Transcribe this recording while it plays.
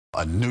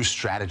A new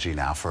strategy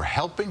now for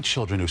helping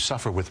children who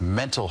suffer with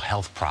mental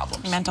health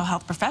problems. Mental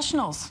health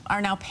professionals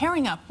are now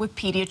pairing up with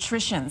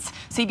pediatricians.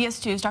 CBS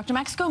 2's Dr.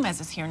 Max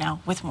Gomez is here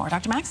now with more.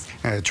 Dr. Max?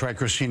 That's right,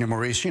 Christina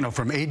Maurice. You know,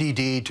 from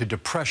ADD to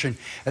depression,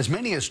 as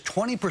many as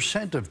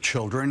 20% of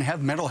children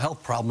have mental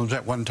health problems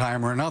at one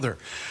time or another.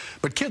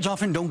 But kids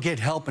often don't get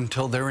help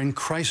until they're in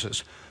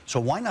crisis. So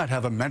why not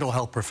have a mental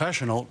health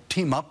professional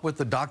team up with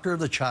the doctor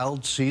the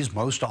child sees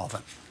most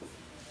often?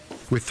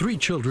 With 3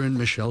 children,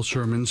 Michelle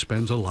Sherman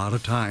spends a lot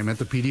of time at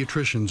the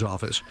pediatrician's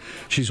office.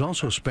 She's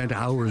also spent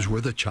hours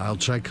with a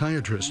child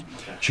psychiatrist.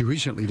 She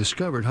recently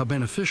discovered how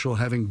beneficial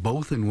having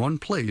both in one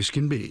place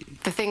can be.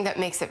 The thing that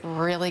makes it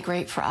really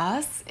great for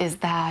us is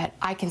that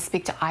I can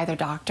speak to either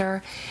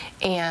doctor,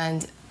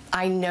 and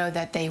I know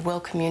that they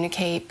will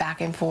communicate back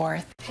and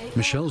forth.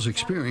 Michelle's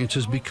experience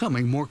is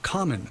becoming more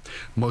common.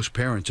 Most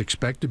parents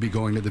expect to be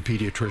going to the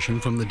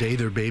pediatrician from the day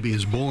their baby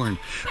is born,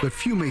 but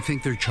few may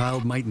think their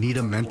child might need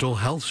a mental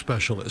health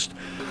specialist.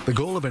 The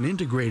goal of an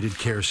integrated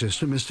care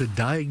system is to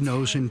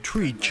diagnose and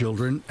treat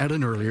children at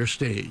an earlier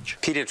stage.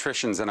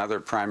 Pediatricians and other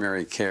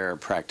primary care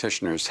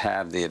practitioners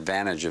have the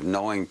advantage of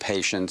knowing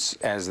patients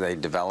as they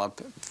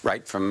develop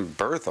right from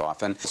birth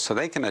often, so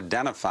they can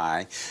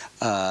identify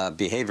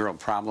behavioral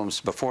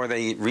problems before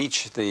they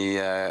reach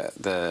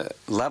the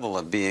level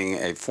of being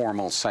a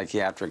formal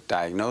psychiatric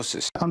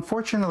diagnosis.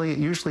 Unfortunately, it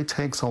usually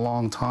takes a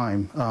long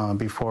time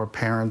before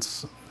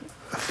parents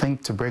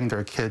think to bring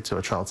their kid to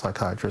a child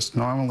psychiatrist.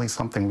 Normally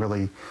something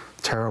really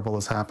terrible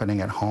is happening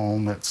at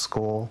home, at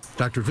school.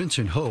 Dr.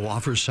 Vincent Ho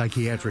offers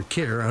psychiatric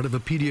care out of a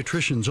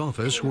pediatrician's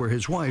office where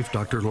his wife,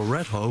 Dr.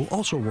 Lorette Ho,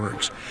 also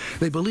works.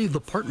 They believe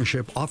the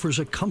partnership offers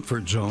a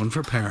comfort zone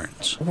for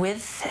parents.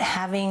 With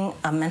having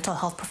a mental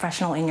health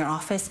professional in your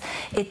office,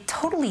 it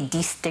totally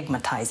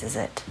destigmatizes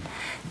it.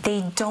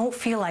 They don't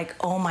feel like,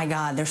 oh my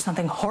God, there's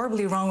something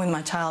horribly wrong with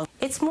my child.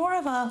 It's more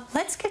of a,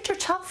 let's get your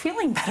child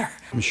feeling better.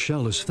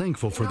 Michelle is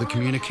thankful for the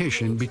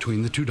communication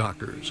between the 2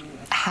 doctors.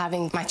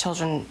 Having my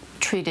children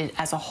treated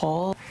as a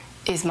whole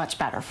is much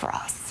better for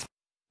us.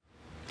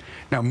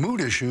 Now,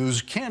 mood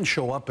issues can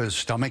show up as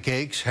stomach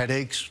aches,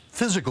 headaches,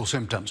 physical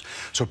symptoms.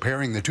 So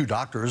pairing the 2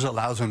 doctors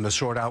allows them to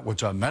sort out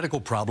what's a medical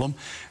problem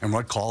and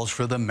what calls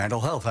for the mental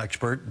health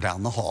expert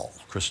down the hall.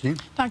 Christine?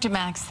 Dr.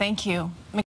 Max, thank you.